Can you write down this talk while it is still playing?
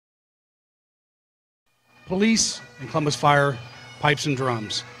Police and Columbus Fire Pipes and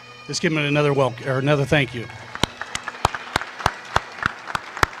Drums. Let's give them another welcome, or another thank you.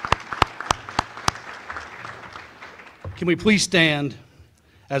 Can we please stand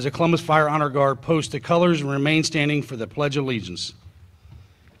as the Columbus Fire Honor Guard post the colors and remain standing for the Pledge of Allegiance.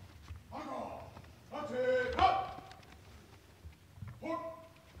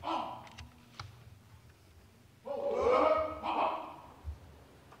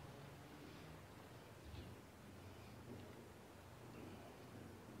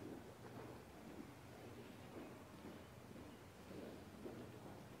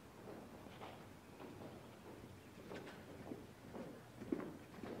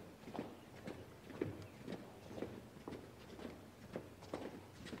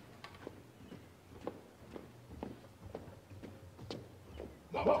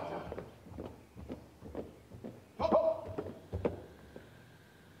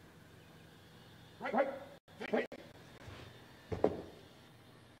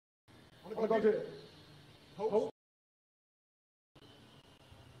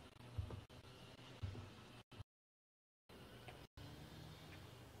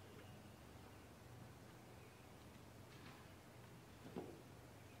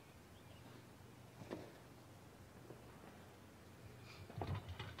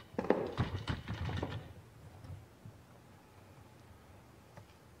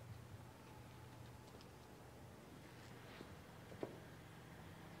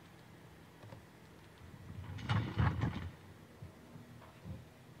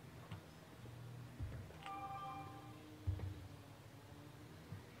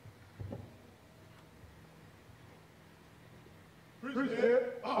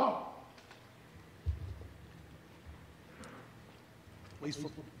 Please,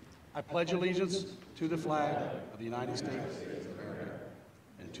 I pledge allegiance to the flag of the United States of America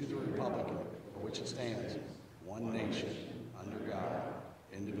and to the republic for which it stands, one nation, under God,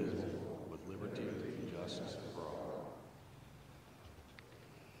 indivisible, with liberty and justice for all.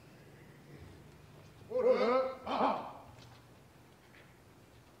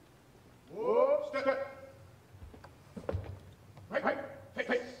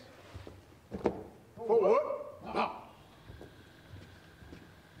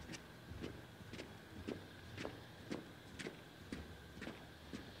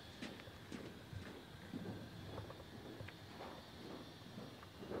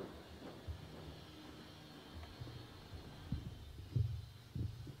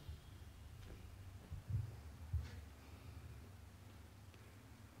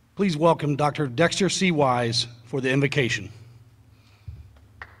 Please welcome Dr. Dexter C. Wise for the invocation.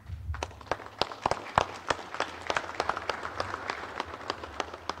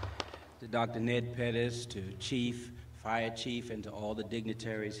 To Dr. Ned Pettus, to Chief, Fire Chief, and to all the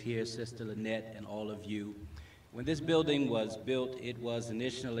dignitaries here, Sister Lynette, and all of you. When this building was built, it was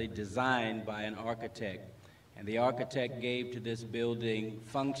initially designed by an architect, and the architect gave to this building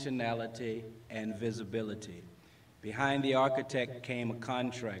functionality and visibility. Behind the architect came a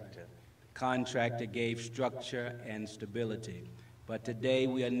contractor. The contractor gave structure and stability. But today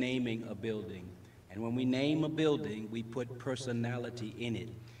we are naming a building. And when we name a building, we put personality in it.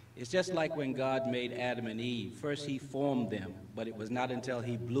 It's just like when God made Adam and Eve. First he formed them, but it was not until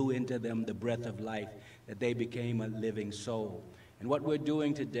he blew into them the breath of life that they became a living soul. And what we're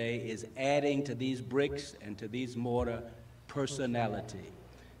doing today is adding to these bricks and to these mortar personality.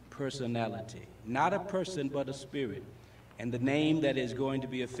 Personality. Not a person, but a spirit. And the name that is going to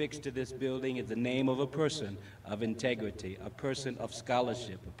be affixed to this building is the name of a person of integrity, a person of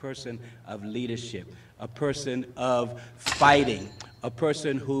scholarship, a person of leadership, a person of fighting, a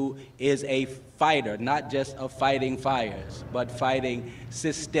person who is a fighter, not just of fighting fires, but fighting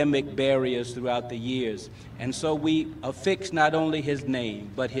systemic barriers throughout the years. And so we affix not only his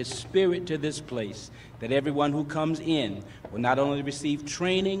name, but his spirit to this place, that everyone who comes in will not only receive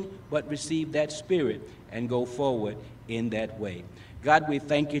training, but receive that spirit and go forward in that way. God, we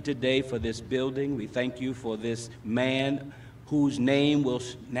thank you today for this building. We thank you for this man whose name will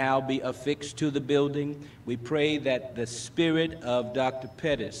now be affixed to the building. We pray that the spirit of Dr.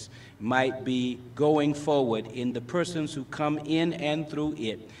 Pettus might be going forward in the persons who come in and through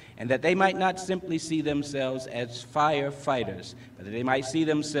it, and that they might not simply see themselves as firefighters, but that they might see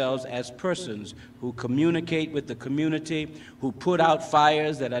themselves as persons who communicate with the community, who put out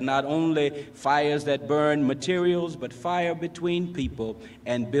fires that are not only fires that burn materials, but fire between people,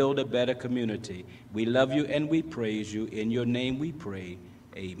 and build a better community. We love you and we praise you. In your name we pray.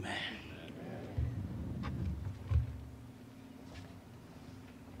 Amen.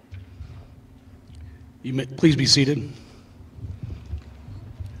 You may please be seated.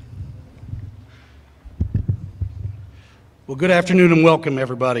 Well, good afternoon and welcome,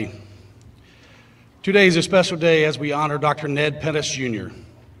 everybody. Today is a special day as we honor Dr. Ned Pettus Jr.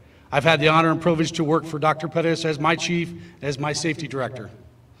 I've had the honor and privilege to work for Dr. Pettus as my chief, as my safety director.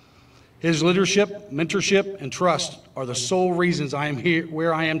 His leadership, mentorship, and trust are the sole reasons I am here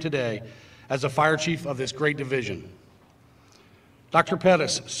where I am today as the fire chief of this great division. Dr.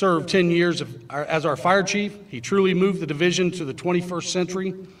 Pettus served 10 years as our fire chief. He truly moved the division to the 21st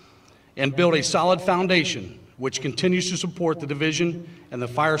century and built a solid foundation which continues to support the division and the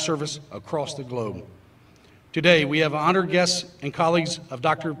fire service across the globe. Today, we have honored guests and colleagues of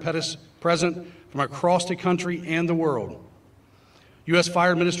Dr. Pettus present from across the country and the world. U.S.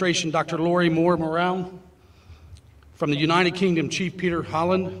 Fire Administration Dr. Lori Moore-Moran, from the United Kingdom Chief Peter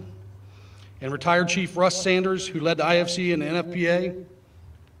Holland, and retired Chief Russ Sanders, who led the IFC and the NFPA,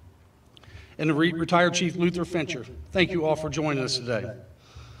 and the retired Chief Luther Fincher. Thank you all for joining us today.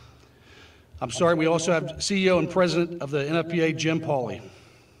 We also have CEO and President of the NFPA, Jim Pauley. I'd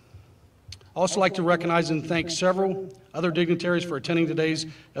also like to recognize and thank several other dignitaries for attending today's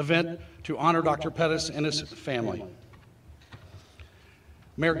event to honor Dr. Pettus and his family.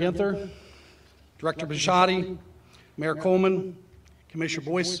 Mayor Ginther, Director Bishotti, Mayor Coleman, Commissioner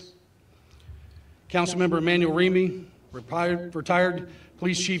Boyce, Councilmember Emmanuel Remy, retired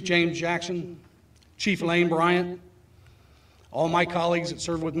Police Chief James Jackson, Chief Lane Bryant, all my colleagues that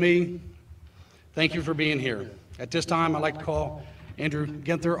served with me, thank you for being here. At this time, I'd like to call Andrew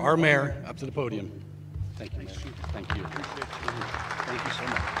Ginther, our mayor, up to the podium. Thank you, Mayor. Thank you. Thank you so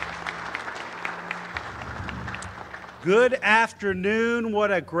much. Good afternoon.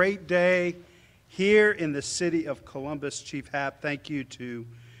 What a great day here in the city of Columbus. Chief Happ, thank you to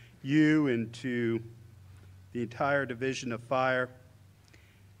you and to the entire Division of Fire.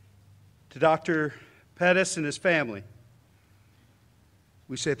 To Dr. Pettus and his family,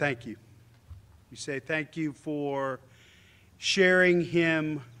 we say thank you. We say thank you for sharing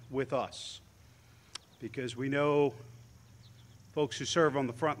him with us, because we know folks who serve on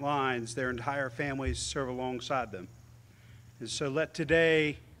the front lines, their entire families serve alongside them. And so let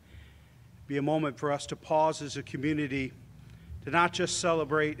today be a moment for us to pause as a community to not just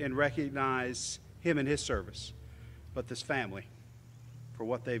celebrate and recognize him and his service, but this family for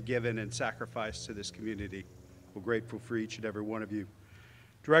what they've given and sacrificed to this community. We're grateful for each and every one of you.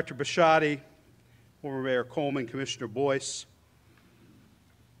 Director Bishotti, former Mayor Coleman, Commissioner Boyce,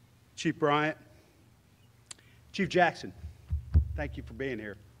 Chief Bryant, Chief Jackson, thank you for being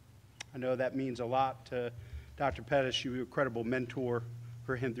here. I know that means a lot to Dr. Pettus. You were a credible mentor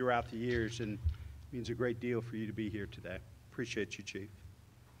for him throughout the years, and it means a great deal for you to be here today. Appreciate you, Chief.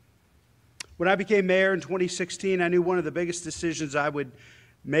 When I became mayor in 2016, I knew one of the biggest decisions I would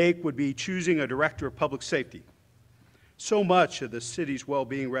make would be choosing a director of public safety. So much of the city's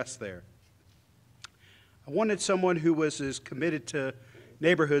well-being rests there. I wanted someone who was as committed to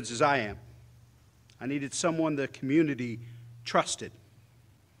neighborhoods as I am. I needed someone the community trusted,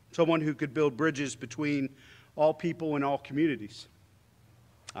 someone who could build bridges between all people and all communities.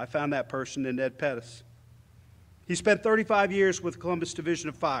 I found that person in Ned Pettus. He spent 35 years with Columbus Division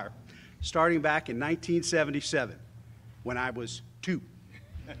of Fire, starting back in 1977, when I was 2.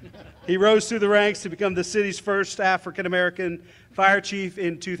 He rose through the ranks to become the city's first African-American fire chief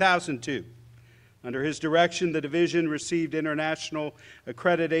in 2002. Under his direction, the division received international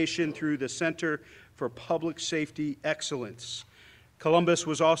accreditation through the Center for Public Safety Excellence. Columbus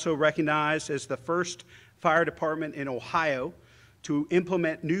was also recognized as the first fire department in Ohio to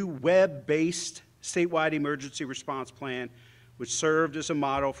implement new web-based statewide emergency response plan, which served as a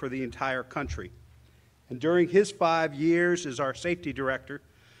model for the entire country. And during his 5 years as our safety director,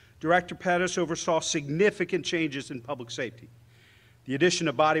 Director Pettus oversaw significant changes in public safety. The addition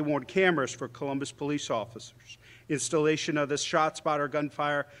of body-worn cameras for Columbus police officers, installation of the ShotSpotter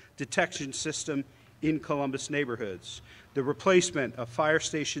gunfire detection system in Columbus neighborhoods, the replacement of fire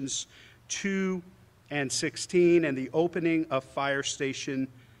stations 2 and 16, and the opening of fire station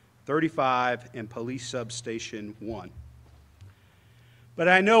 35 and police substation 1. But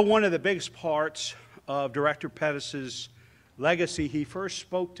I know one of the biggest parts of Director Pettus's legacy he first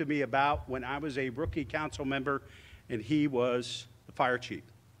spoke to me about when I was a rookie council member and he was the fire chief.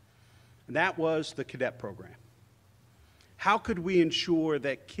 And that was the cadet program. How could we ensure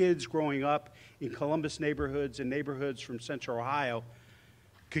that kids growing up in Columbus neighborhoods and neighborhoods from Central Ohio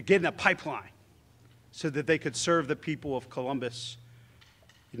could get in a pipeline so that they could serve the people of Columbus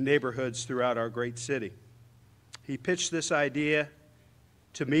in neighborhoods throughout our great city? He pitched this idea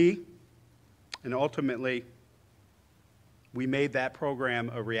to me, and ultimately, we made that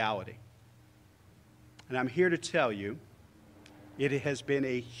program a reality. And I'm here to tell you, it has been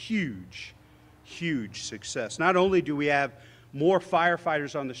a huge huge success. Not only do we have more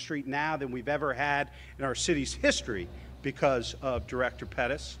firefighters on the street now than we've ever had in our city's history because of Director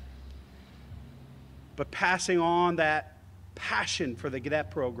Pettus, but passing on that passion for the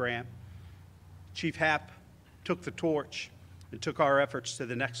cadet program, Chief Happ took the torch and took our efforts to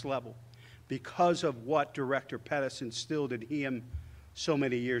the next level because of what Director Pettus instilled in him so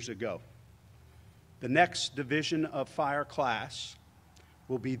many years ago. The next Division of Fire class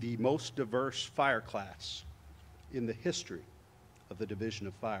will be the most diverse fire class in the history of the Division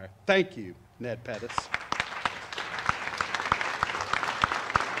of Fire. Thank you, Ned Pettus.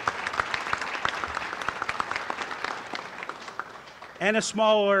 And a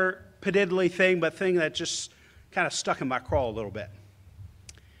smaller piddly thing, but thing that just kind of stuck in my craw a little bit.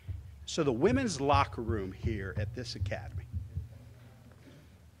 So the women's locker room here at this academy,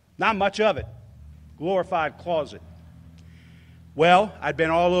 not much of it, glorified closet. Well, I'd been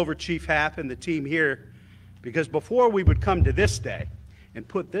all over Chief Happ and the team here because before we would come to this day and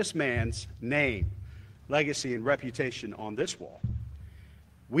put this man's name, legacy, and reputation on this wall,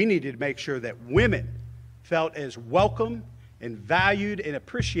 we needed to make sure that women felt as welcome and valued and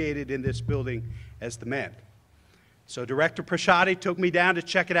appreciated in this building as the men. So Director Prashadi took me down to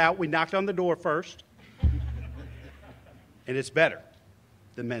check it out. We knocked on the door first, and it's better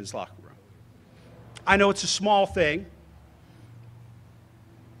than men's locker room. I know it's a small thing,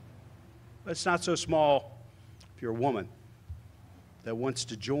 but it's not so small if you're a woman that wants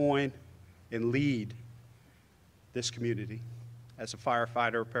to join and lead this community as a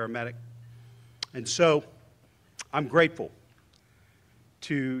firefighter or paramedic. And so I'm grateful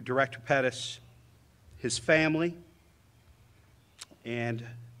to Director Pettus, his family, and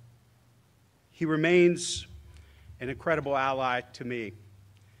he remains an incredible ally to me.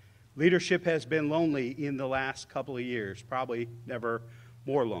 Leadership has been lonely in the last couple of years, probably never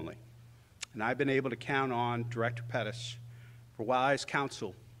more lonely. And I've been able to count on Director Pettus for wise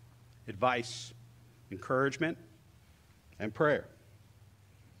counsel, advice, encouragement, and prayer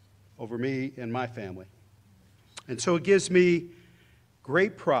over me and my family. And so it gives me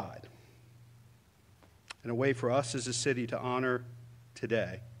great pride and a way for us as a city to honor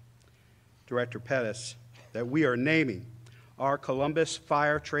today Director Pettus that we are naming our Columbus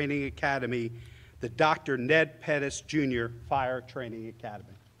Fire Training Academy the Dr. Ned Pettus Jr. Fire Training Academy.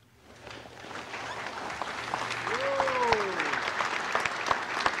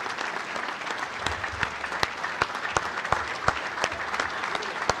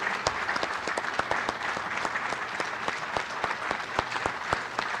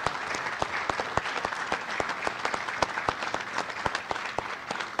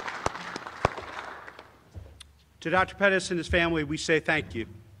 To Dr. Pettus and his family, we say thank you.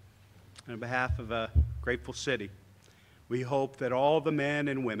 On behalf of a grateful city, we hope that all the men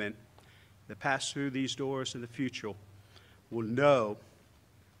and women that pass through these doors in the future will know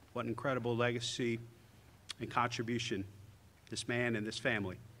what incredible legacy and contribution this man and this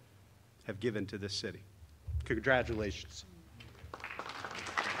family have given to this city. Congratulations.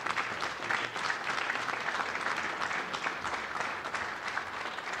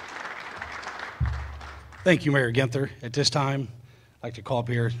 Thank you, Mayor Ginther. At this time, I'd like to call up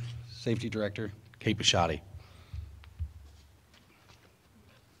here Safety Director Kate Bisciotti.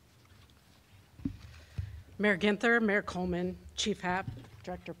 Mayor Ginther, Mayor Coleman, Chief Happ,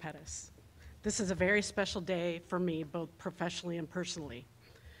 Director Pettus. This is a very special day for me, both professionally and personally.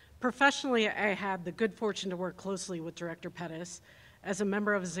 Professionally, I had the good fortune to work closely with Director Pettus as a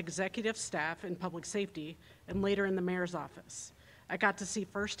member of his executive staff in public safety and later in the mayor's office. I got to see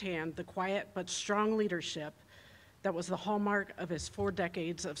firsthand the quiet but strong leadership that was the hallmark of his 4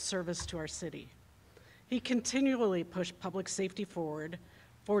 decades of service to our city. He continually pushed public safety forward,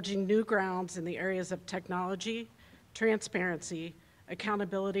 forging new grounds in the areas of technology, transparency,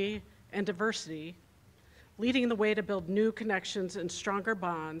 accountability, and diversity, leading the way to build new connections and stronger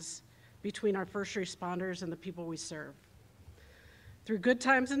bonds between our first responders and the people we serve. Through good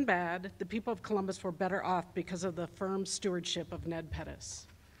times and bad, the people of Columbus were better off because of the firm stewardship of Ned Pettus.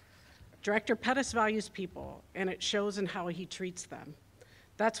 Director Pettus values people, and it shows in how he treats them.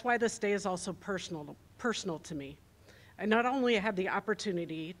 That's why this day is also personal to me. I not only had the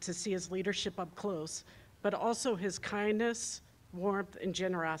opportunity to see his leadership up close, but also his kindness, warmth, and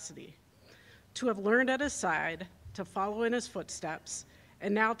generosity. To have learned at his side, to follow in his footsteps,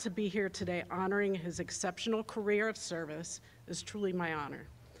 and now to be here today honoring his exceptional career of service is truly my honor.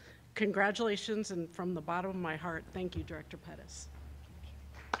 Congratulations, and from the bottom of my heart, thank you, Director Pettus.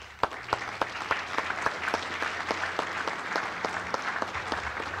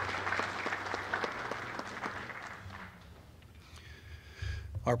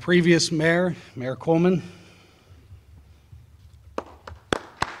 Our previous mayor, Mayor Coleman.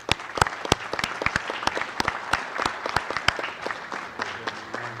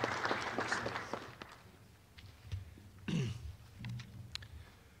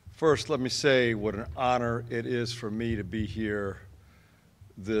 First, let me say what an honor it is for me to be here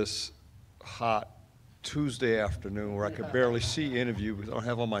this hot Tuesday afternoon where I could barely see any of you because I don't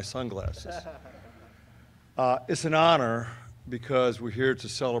have on my sunglasses. It's an honor because we're here to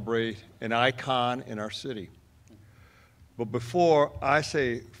celebrate an icon in our city. But before I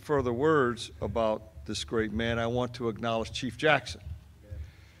say further words about this great man, I want to acknowledge Chief Jackson,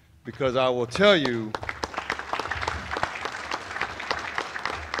 because I will tell you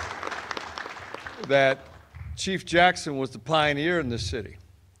that Chief Jackson was the pioneer in this city.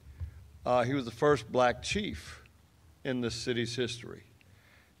 He was the first black chief in this city's history.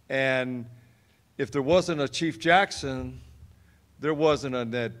 And if there wasn't a Chief Jackson, there wasn't a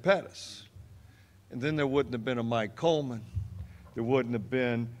Ned Pettus. And then there wouldn't have been a Mike Coleman. There wouldn't have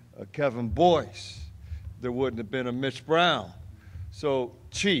been a Kevin Boyce. There wouldn't have been a Mitch Brown. So,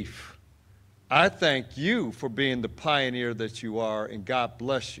 Chief, I thank you for being the pioneer that you are, and God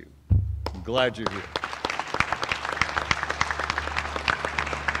bless you. I'm glad you're here.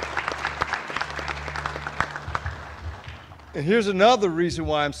 And here's another reason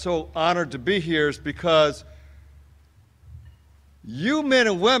why I'm so honored to be here is because you men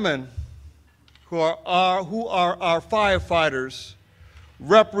and women who are our firefighters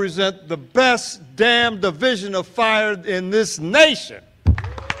represent the best damn division of fire in this nation.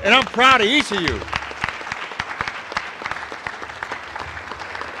 And I'm proud of each of you.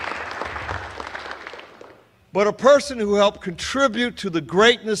 But a person who helped contribute to the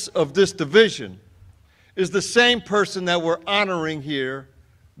greatness of this division is the same person that we're honoring here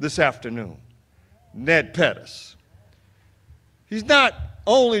this afternoon, Ned Pettus. He's not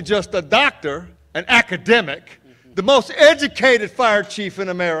only just a doctor, an academic, the most educated fire chief in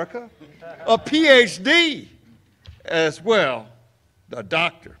America, a PhD as well, a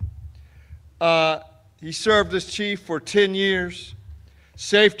doctor. He served as chief for 10 years,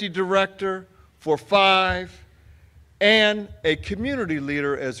 safety director for 5, and a community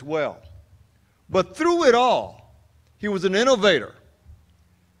leader as well. But through it all, he was an innovator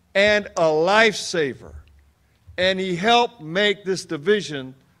and a lifesaver, and he helped make this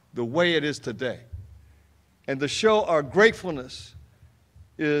division the way it is today. And to show our gratefulness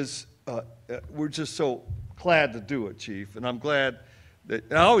is, we're just so glad to do it, Chief, and I'm glad that,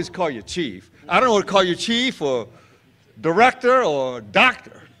 and I always call you Chief. I don't know what to call you, Chief or Director or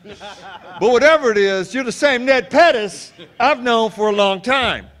Doctor. But whatever it is, you're the same Ned Pettus I've known for a long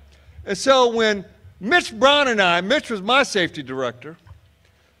time. And so when Mitch Brown and I, Mitch was my safety director,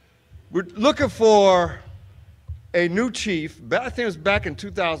 we're looking for a new chief, I think it was back in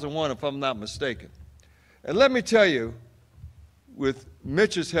 2001 if I'm not mistaken. And let me tell you, with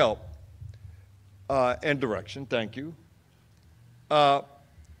Mitch's help and direction, thank you,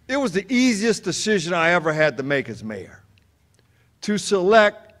 it was the easiest decision I ever had to make as mayor, to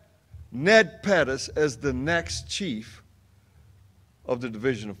select Ned Pettus as the next chief of the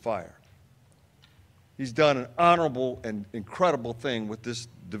Division of Fire. He's done an honorable and incredible thing with this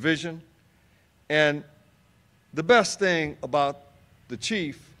division. And the best thing about the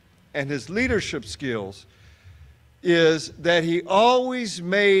chief and his leadership skills is that he always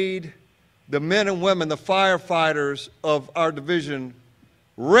made the men and women, the firefighters of our division,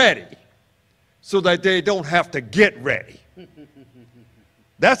 ready so that they don't have to get ready.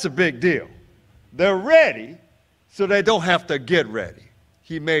 That's a big deal. They're ready so they don't have to get ready.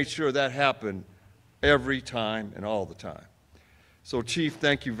 He made sure that happened every time and all the time. So, Chief,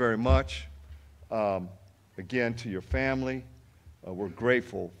 thank you very much. Again, to your family, we're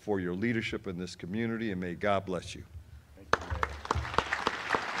grateful for your leadership in this community, and may God bless you. Thank you, Mayor.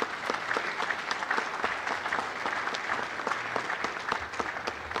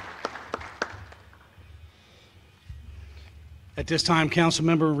 At this time,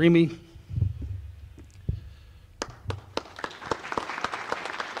 Councilmember Remy.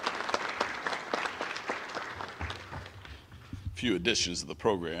 Few additions to the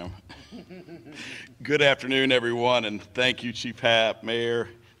program. Good afternoon, everyone, and thank you, Chief Happ, Mayor,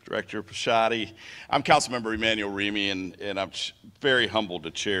 Director Pashotti. I'm Councilmember Emmanuel Remy, and I'm very humbled to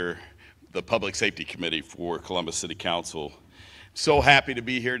chair the Public Safety Committee for Columbus City Council. So happy to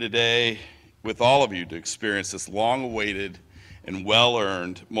be here today with all of you to experience this long-awaited and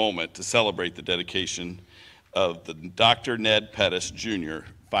well-earned moment to celebrate the dedication of the Dr. Ned Pettus Jr.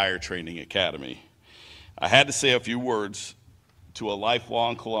 Fire Training Academy. I had to say a few words to a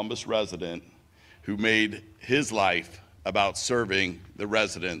lifelong Columbus resident who made his life about serving the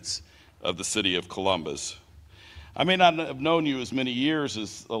residents of the city of Columbus. I may not have known you as many years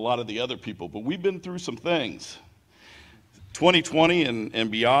as a lot of the other people, but we've been through some things. 2020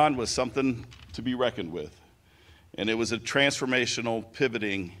 and beyond was something to be reckoned with, and it was a transformational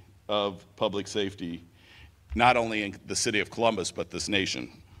pivoting of public safety, not only in the city of Columbus, but this nation.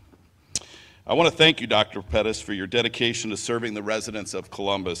 I want to thank you, Dr. Pettus, for your dedication to serving the residents of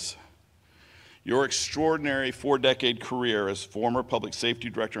Columbus. Your extraordinary 4-decade career as former public safety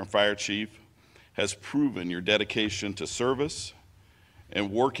director and fire chief has proven your dedication to service and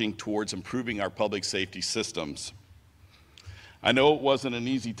working towards improving our public safety systems. I know it wasn't an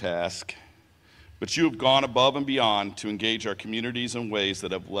easy task, but you have gone above and beyond to engage our communities in ways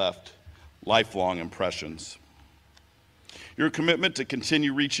that have left lifelong impressions. Your commitment to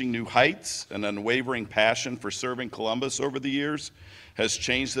continue reaching new heights and unwavering passion for serving Columbus over the years has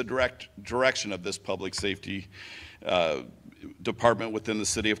changed the direction of this public safety department within the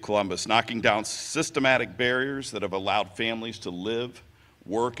city of Columbus, knocking down systematic barriers that have allowed families to live,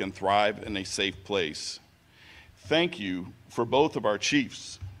 work, and thrive in a safe place. Thank you for both of our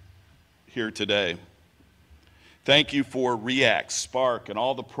chiefs here today. Thank you for REACT, Spark, and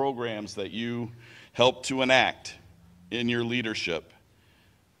all the programs that you helped to enact in your leadership,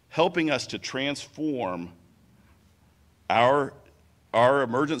 helping us to transform our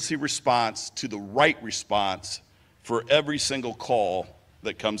emergency response to the right response for every single call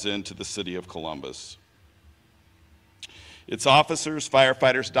that comes into the city of Columbus. Its officers,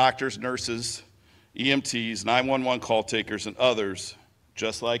 firefighters, doctors, nurses, EMTs, 911 call takers, and others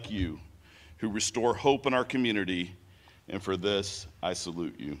just like you who restore hope in our community, and for this, I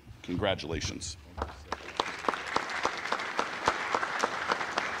salute you. Congratulations.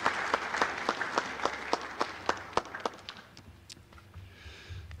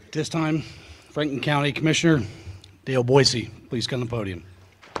 At this time, Franklin County Commissioner Dale Boise, please come to the podium.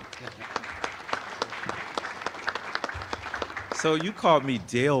 So you called me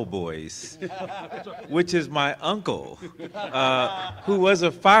Dale Boyce, which is my uncle, who was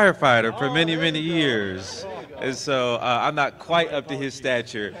a firefighter for many, many years. And so I'm not quite up to his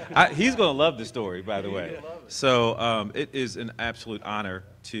stature. He's going to love the story, by the way. So it is an absolute honor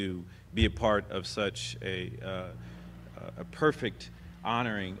to be a part of such a perfect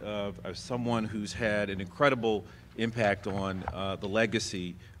honoring of someone who's had an incredible impact on the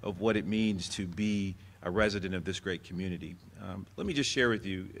legacy of what it means to be a resident of this great community. Let me just share with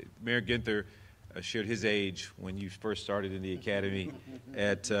you, Mayor Ginther shared his age when you first started in the academy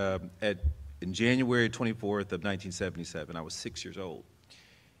in January 24th of 1977. I was 6 years old.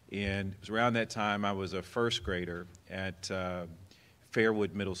 And it was around that time I was a first grader at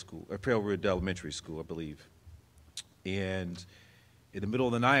Fairwood Middle School, or Fairwood Elementary School, I believe. And in the middle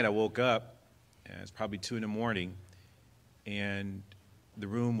of the night, I woke up, and it's probably 2 in the morning, and the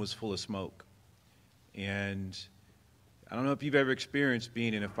room was full of smoke. And I don't know if you've ever experienced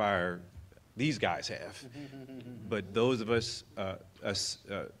being in a fire. These guys have. But those of us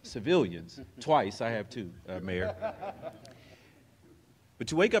civilians, twice, I have too, Mayor. But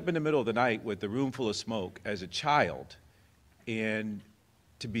to wake up in the middle of the night with the room full of smoke as a child and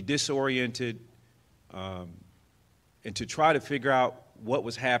to be disoriented and to try to figure out what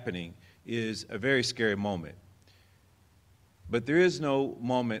was happening is a very scary moment. But there is no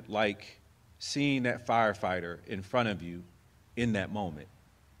moment like seeing that firefighter in front of you in that moment.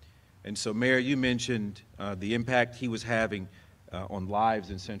 And so, Mayor, you mentioned the impact he was having on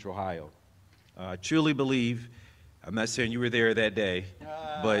lives in Central Ohio. I truly believe, I'm not saying you were there that day,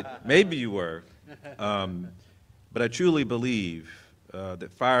 but maybe you were, but I truly believe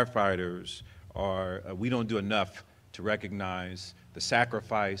that firefighters we don't do enough to recognize the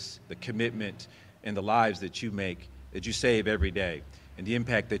sacrifice, the commitment, and the lives that you make, that you save every day, and the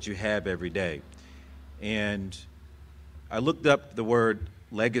impact that you have every day. And I looked up the word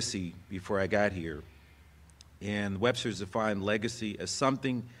legacy before I got here, and Webster's defined legacy as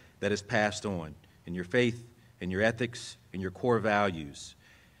something that is passed on in your faith, in your ethics, in your core values.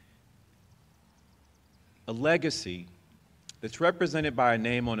 A legacy that's represented by a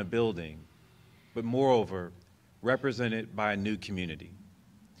name on a building, but moreover, represented by a new community.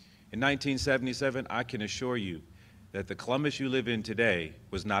 In 1977, I can assure you that the Columbus you live in today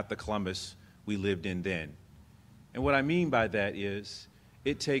was not the Columbus we lived in then. And what I mean by that is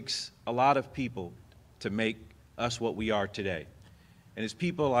it takes a lot of people to make us what we are today. And it's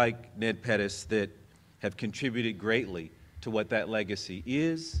people like Ned Pettus that have contributed greatly to what that legacy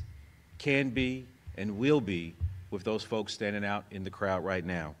is, can be, and will be with those folks standing out in the crowd right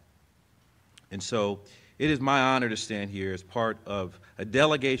now. And so it is my honor to stand here as part of a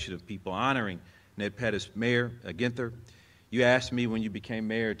delegation of people honoring Ned Pettus. Mayor Ginther, you asked me when you became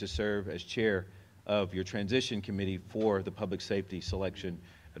mayor to serve as chair of your transition committee for the Public Safety Selection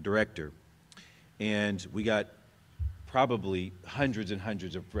Director. And we got probably hundreds and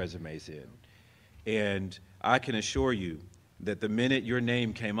hundreds of resumes in. And I can assure you that the minute your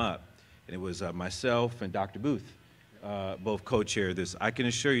name came up, and it was myself and Dr. Booth, both co-chair this, I can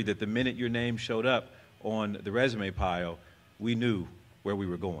assure you that the minute your name showed up on the resume pile, we knew where we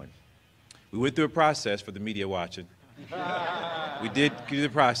were going. We went through a process for the media watching. We did do the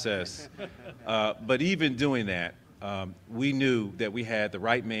process, but even doing that, we knew that we had the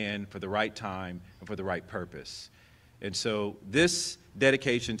right man for the right time and for the right purpose. And so this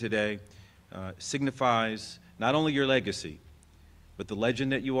dedication today signifies not only your legacy, but the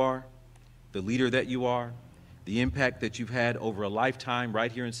legend that you are, the leader that you are, the impact that you've had over a lifetime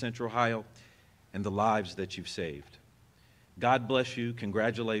right here in Central Ohio, and the lives that you've saved. God bless you,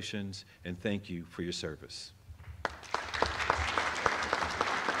 congratulations, and thank you for your service.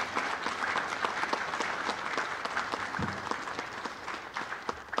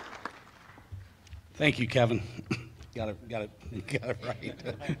 Thank you, Kevin. Got it right.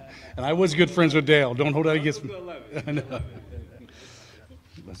 And I was good friends with Dale. Don't hold that against me. I know.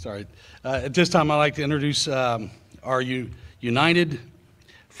 Sorry. At this time, I'd like to introduce our United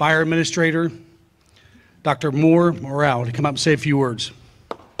Fire Administrator, Dr. Morrell, to come up and say a few words.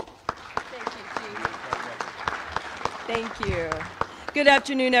 Thank you, Chief. Thank you. Good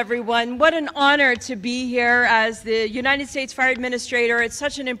afternoon, everyone. What an honor to be here as the United States Fire Administrator. It's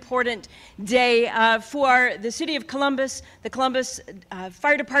such an important day for the City of Columbus, the Columbus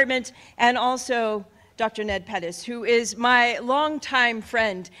Fire Department, and also Dr. Ned Pettus, who is my longtime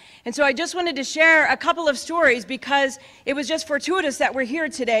friend. And so I just wanted to share a couple of stories because it was just fortuitous that we're here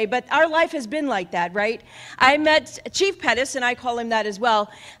today, but our life has been like that, right? I met Chief Pettus, and I call him that as well,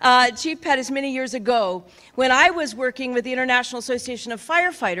 Chief Pettus many years ago when I was working with the International Association of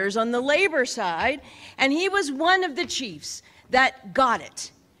Firefighters on the labor side, and he was one of the chiefs that got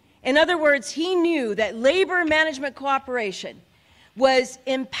it. In other words, he knew that labor management cooperation was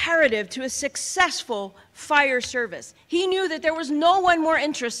imperative to a successful fire service. He knew that there was no one more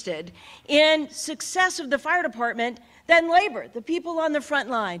interested in success of the fire department than labor, the people on the front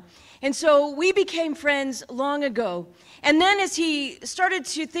line. And so we became friends long ago. And then as he started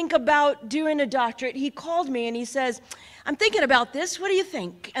to think about doing a doctorate, he called me and he says, I'm thinking about this, what do you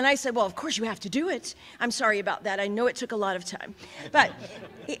think? And I said, well, of course you have to do it. I'm sorry about that, I know it took a lot of time. But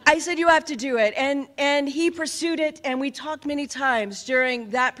I said, you have to do it. And he pursued it, and we talked many times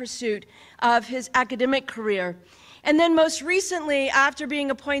during that pursuit of his academic career. And then most recently, after being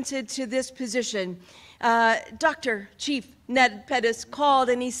appointed to this position, Dr. Chief Ned Pettus called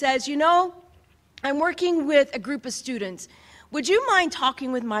and he says, you know, I'm working with a group of students. Would you mind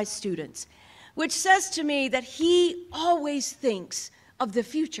talking with my students? Which says to me that he always thinks of the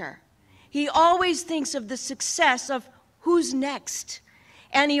future. He always thinks of the success of who's next.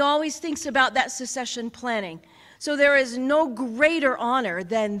 And he always thinks about that succession planning. So there is no greater honor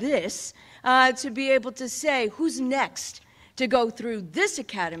than this, to be able to say who's next to go through this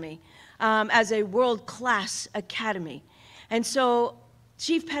academy as a world-class academy. And so,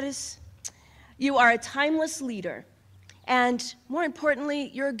 Chief Pettus, you are a timeless leader. And more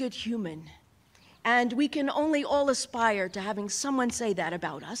importantly, you're a good human. And we can only all aspire to having someone say that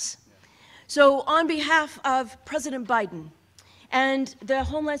about us. So on behalf of President Biden and the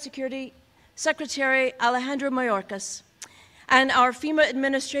Homeland Security Secretary Alejandro Mayorkas and our FEMA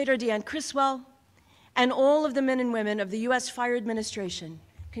Administrator Deanne Criswell and all of the men and women of the U.S. Fire Administration,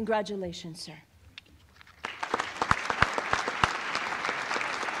 congratulations, sir.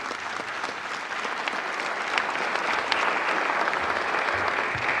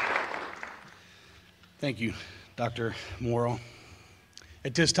 Thank you, Dr. Morrell.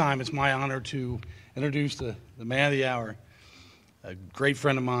 At this time, it's my honor to introduce the man of the hour, a great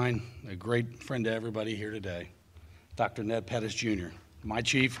friend of mine, a great friend to everybody here today, Dr. Ned Pettus Jr., my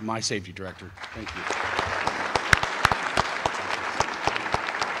chief, my safety director. Thank you.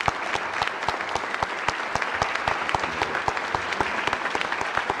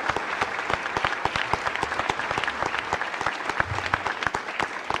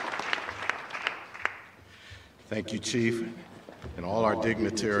 Thank you, Chief, and all our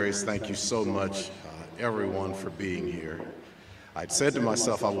dignitaries. Thank you so much, everyone, for being here. I'd said to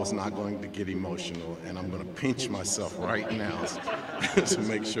myself I was not going to get emotional, and I'm going to pinch myself right now to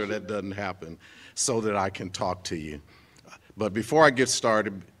make sure that doesn't happen so that I can talk to you. But before I get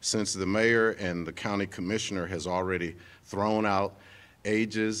started, since the mayor and the county commissioner has already thrown out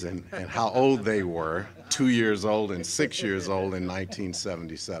ages and how old they were, 2 years old and 6 years old in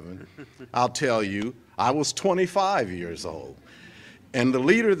 1977, I'll tell you, I was 25 years old. And the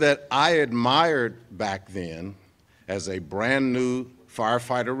leader that I admired back then as a brand new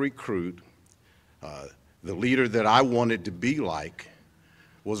firefighter recruit, the leader that I wanted to be like,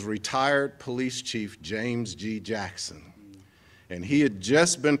 was retired Police Chief James G. Jackson. And he had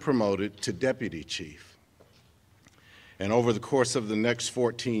just been promoted to Deputy Chief. And over the course of the next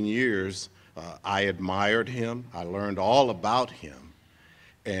 14 years, I admired him. I learned all about him.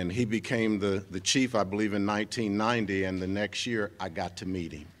 And he became the chief, I believe, in 1990, and the next year I got to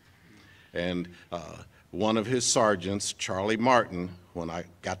meet him. And one of his sergeants, Charlie Martin, when I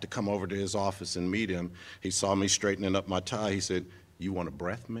got to come over to his office and meet him, he saw me straightening up my tie. He said, "You want a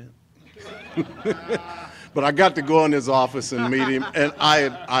breath mint?" But I got to go in his office and meet him, and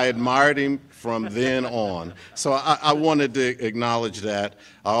I admired him from then on. So I wanted to acknowledge that.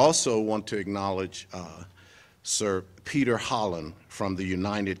 I also want to acknowledge Sir Peter Holland from the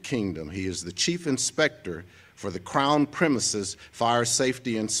United Kingdom. He is the Chief Inspector for the Crown Premises Fire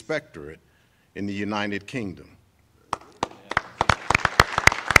Safety Inspectorate in the United Kingdom.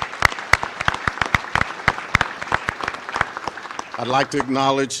 I'd like to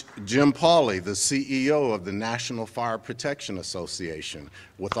acknowledge Jim Pauley, the CEO of the National Fire Protection Association,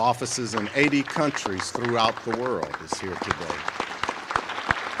 with offices in 80 countries throughout the world, is here today.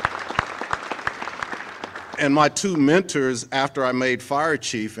 And my two mentors after I made fire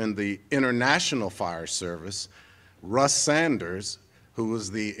chief in the International Fire Service, Russ Sanders, who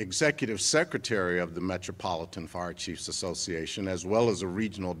was the executive secretary of the Metropolitan Fire Chiefs Association, as well as a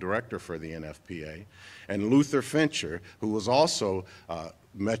regional director for the NFPA, and Luther Fincher, who was also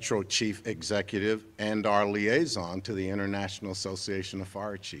Metro Chief Executive and our liaison to the International Association of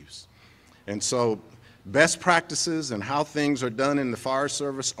Fire Chiefs. And so best practices and how things are done in the fire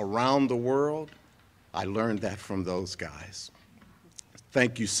service around the world, I learned that from those guys.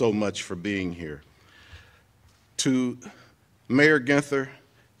 Thank you so much for being here. To Mayor Ginther,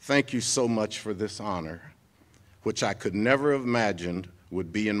 thank you so much for this honor, which I could never have imagined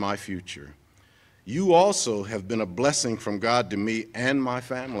would be in my future. You also have been a blessing from God to me and my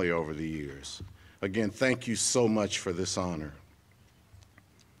family over the years. Again, thank you so much for this honor.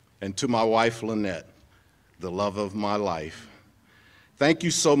 And to my wife, Lynette, the love of my life, thank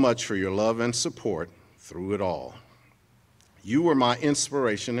you so much for your love and support through it all. You were my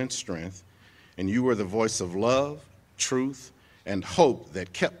inspiration and strength, and you were the voice of love, truth, and hope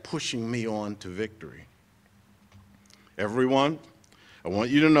that kept pushing me on to victory. Everyone, I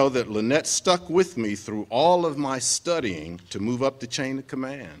want you to know that Lynette stuck with me through all of my studying to move up the chain of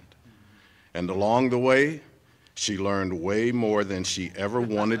command. And along the way, she learned way more than she ever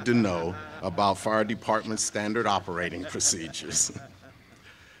wanted to know about fire department standard operating procedures.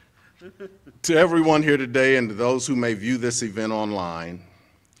 To everyone here today and to those who may view this event online,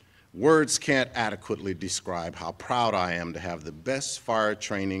 words can't adequately describe how proud I am to have the best fire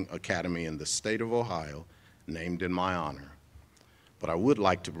training academy in the state of Ohio named in my honor. But I would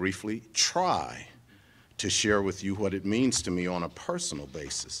like to briefly try to share with you what it means to me on a personal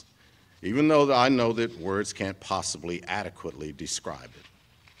basis, even though I know that words can't possibly adequately describe it.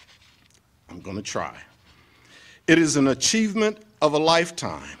 I'm going to try. It is an achievement of a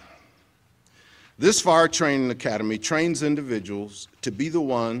lifetime. This fire training academy trains individuals to be the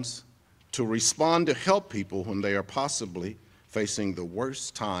ones to respond to help people when they are possibly facing the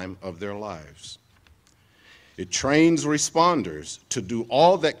worst time of their lives. It trains responders to do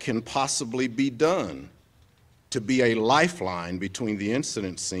all that can possibly be done to be a lifeline between the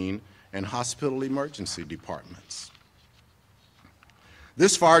incident scene and hospital emergency departments.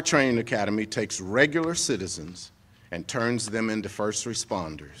 This fire training academy takes regular citizens and turns them into first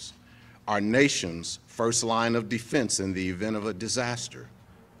responders, our nation's first line of defense in the event of a disaster,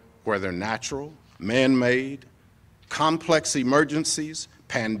 whether natural, man-made, complex emergencies,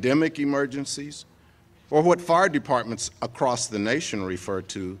 pandemic emergencies, or what fire departments across the nation refer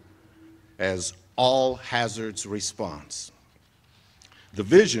to as all hazards response. The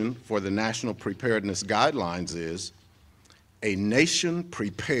vision for the National Preparedness Guidelines is a nation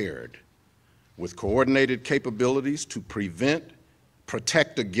prepared with coordinated capabilities to prevent,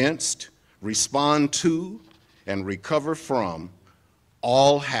 protect against, respond to, and recover from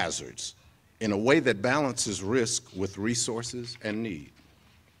all hazards in a way that balances risk with resources and need.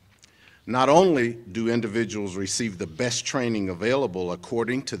 Not only do individuals receive the best training available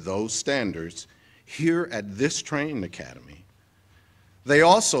according to those standards here at this training academy, they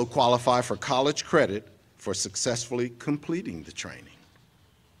also qualify for college credit for successfully completing the training.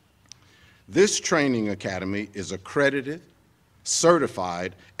 This training academy is accredited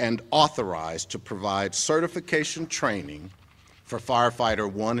certified, and authorized to provide certification training for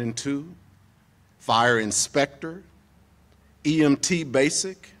firefighter 1 and 2, fire inspector, EMT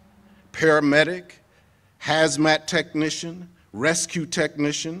basic, paramedic, hazmat technician, rescue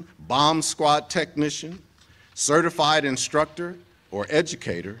technician, bomb squad technician, certified instructor or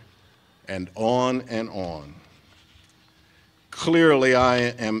educator, and on and on. Clearly, I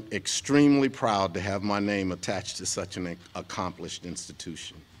am extremely proud to have my name attached to such an accomplished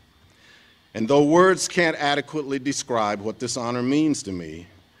institution. And though words can't adequately describe what this honor means to me,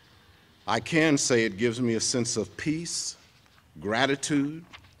 I can say it gives me a sense of peace, gratitude,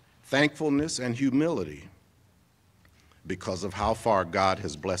 thankfulness, and humility because of how far God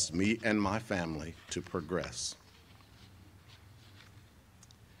has blessed me and my family to progress.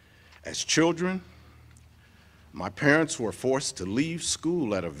 As children, my parents were forced to leave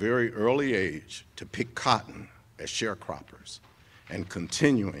school at a very early age to pick cotton as sharecroppers, and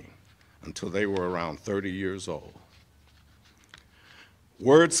continuing until they were around 30 years old.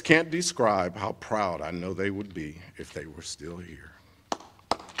 Words can't describe how proud I know they would be if they were still here.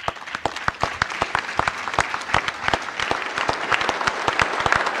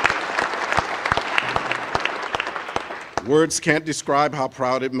 Words can't describe how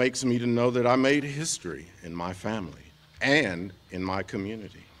proud it makes me to know that I made history in my family and in my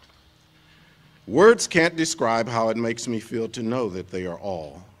community. Words can't describe how it makes me feel to know that they are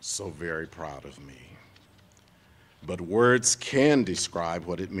all so very proud of me. But words can describe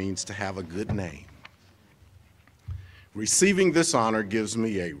what it means to have a good name. Receiving this honor gives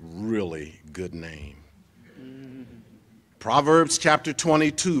me a really good name. Proverbs chapter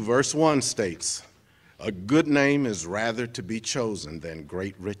 22, verse 1 states, "A good name is rather to be chosen than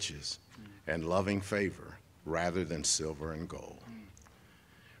great riches, and loving favor rather than silver and gold."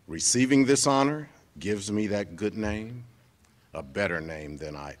 Receiving this honor gives me that good name, a better name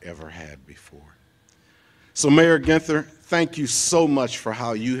than I ever had before. So Mayor Ginther, thank you so much for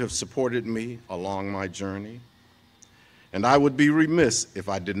how you have supported me along my journey. And I would be remiss if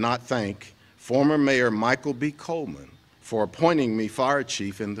I did not thank former Mayor Michael B. Coleman for appointing me fire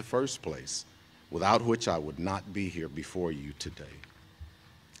chief in the first place, without which I would not be here before you today.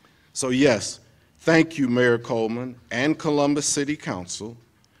 So yes, thank you, Mayor Coleman and Columbus City Council,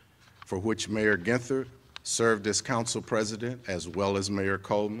 for which Mayor Ginther served as council president as well as Mayor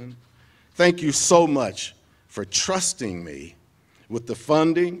Coleman. Thank you so much for trusting me with the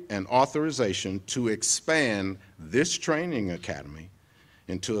funding and authorization to expand this training academy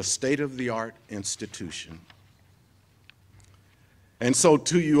into a state-of-the-art institution. And so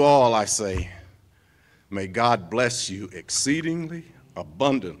to you all I say, may God bless you exceedingly,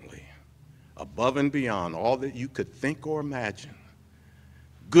 abundantly, above and beyond all that you could think or imagine.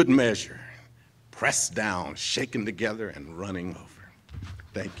 Good measure, pressed down, shaken together, and running over.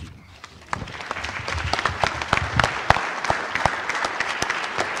 Thank you.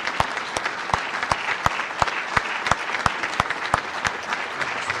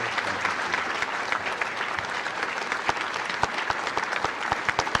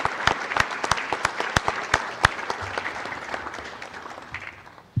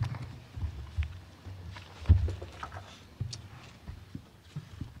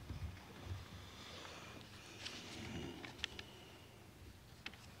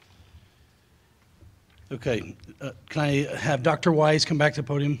 Okay, can I have Dr. Wise come back to the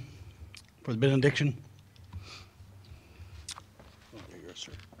podium for the benediction? Oh, there you go,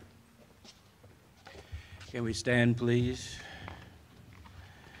 sir. Can we stand, please?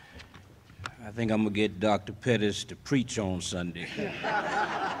 I think I'm going to get Dr. Pettus to preach on Sunday.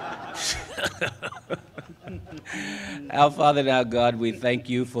 Our Father and our God, we thank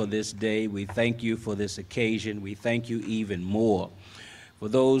you for this day. We thank you for this occasion. We thank you even more for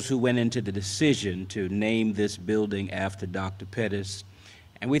those who went into the decision to name this building after Dr. Pettus.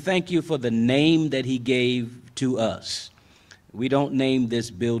 And we thank you for the name that he gave to us. We don't name this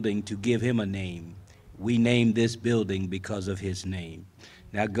building to give him a name. We name this building because of his name.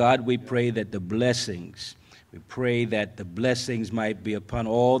 Now, God, we pray that the blessings might be upon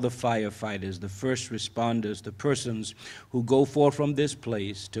all the firefighters, the first responders, the persons who go forth from this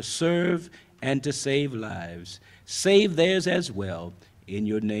place to serve and to save lives. Save theirs as well. In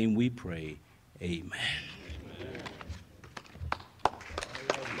your name we pray. Amen.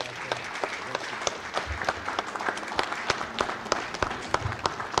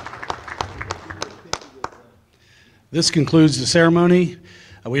 This concludes the ceremony.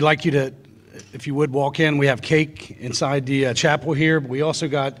 We'd like you to, if you would, walk in. We have cake inside the chapel here, but we also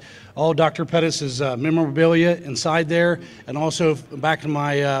got all Dr. Pettus's memorabilia inside there, and also back to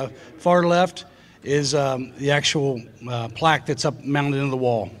my far left is the actual plaque that's up mounted into the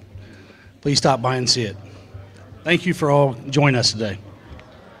wall. Please stop by and see it. Thank you for all joining us today.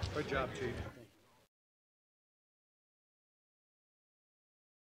 Good job.